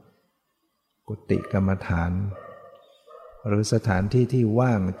กุฏิกรรมฐานหรือสถานที่ที่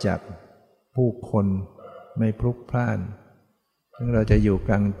ว่างจากผู้คนไม่พลุกพล่านซึ่งเราจะอยู่ก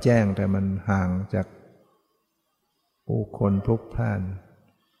ลางแจ้งแต่มันห่างจากผู้คนพลุกพล่าน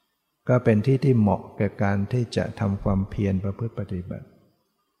ก็เป็นที่ที่เหมาะแก่การที่จะทำความเพียรประพฤติปฏิบัติ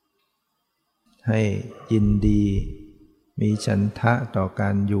ให้ยินดีมีฉันทะต่อกา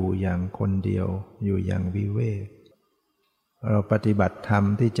รอยู่อย่างคนเดียวอยู่อย่างวิเวกเราปฏิบัติธรรม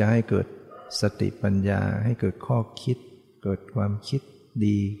ที่จะให้เกิดสติปัญญาให้เกิดข้อคิดเกิดความคิด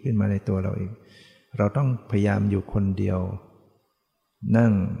ดีขึ้นมาในตัวเราเองเราต้องพยายามอยู่คนเดียวนั่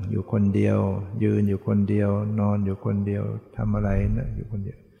งอยู่คนเดียวยืนอยู่คนเดียวนอนอยู่คนเดียวทำอะไรนะอยู่คนเ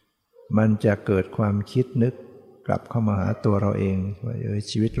ดียวมันจะเกิดความคิดนึกกลับเข้ามาหาตัวเราเองว่า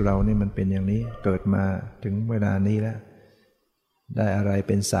ชีวิตเรานี่มันเป็นอย่างนี้เกิดมาถึงเวลานี้แล้วได้อะไรเ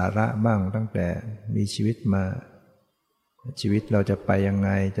ป็นสาระบ้างตั้งแต่มีชีวิตมาชีวิตเราจะไปยังไง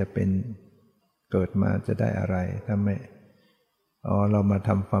จะเป็นเกิดมาจะได้อะไรถ้าไม่เรามาท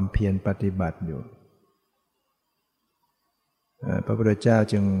ำความเพียรปฏิบัติอยู่พระพุทธเจ้า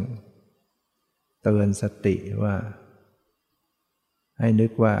จึงเตือนสติว่าให้นึ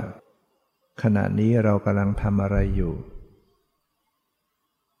กว่าขณะนี้เรากำลังทำอะไรอยู่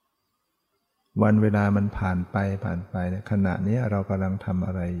วันเวลามันผ่านไปเนี่ยขณะนี้เรากำลังทำอ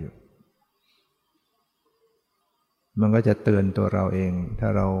ะไรอยู่มันก็จะเตือนตัวเราเองถ้า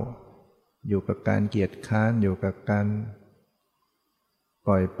เราอยู่กับการเกียจค้านอยู่กับการป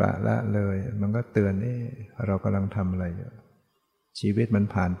ล่อยปละละเลยมันก็เตือนเรากำลังทำอะไรอยู่ชีวิตมัน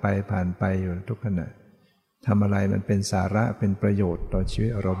ผ่านไปอยู่ทุกขณะทำอะไรมันเป็นสาระเป็นประโยชน์ต่อชีวิ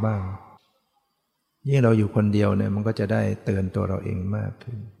ตเราบ้างยิ่งเราอยู่คนเดียวเนี่ยมันก็จะได้เตือนตัวเราเองมาก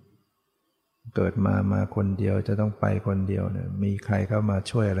ขึ้นเกิดมาคนเดียวจะต้องไปคนเดียวเนี่ยมีใครเข้ามา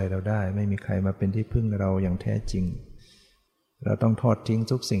ช่วยอะไรเราได้ไม่มีใครมาเป็นที่พึ่งเราอย่างแท้จริงเราต้องทอดทิ้ง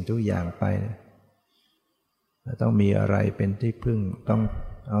ทุกสิ่งทุกอย่างไปต้องมีอะไรเป็นที่พึ่งต้อง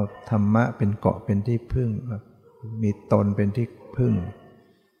เอาธรรมะเป็นเกาะเป็นที่พึ่งมีตนเป็นที่พึ่ง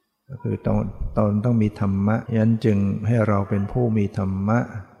ก็คือตนต้องมีธรรมะยันจึงให้เราเป็นผู้มีธรรมะ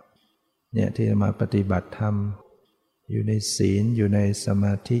เนี่ยที่มาปฏิบัติธรรมอยู่ในศีลอยู่ในสม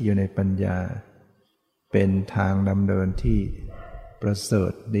าธิอยู่ในปัญญาเป็นทางดำเนินที่ประเสริ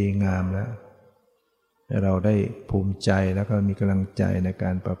ฐดีงามแล้ว ให้เราได้ภูมิใจแล้วก็มีกำลังใจในก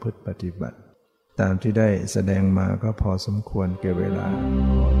ารประพฤติปฏิบัติตามที่ได้แสดงมาก็พอสมควรแก่เวลา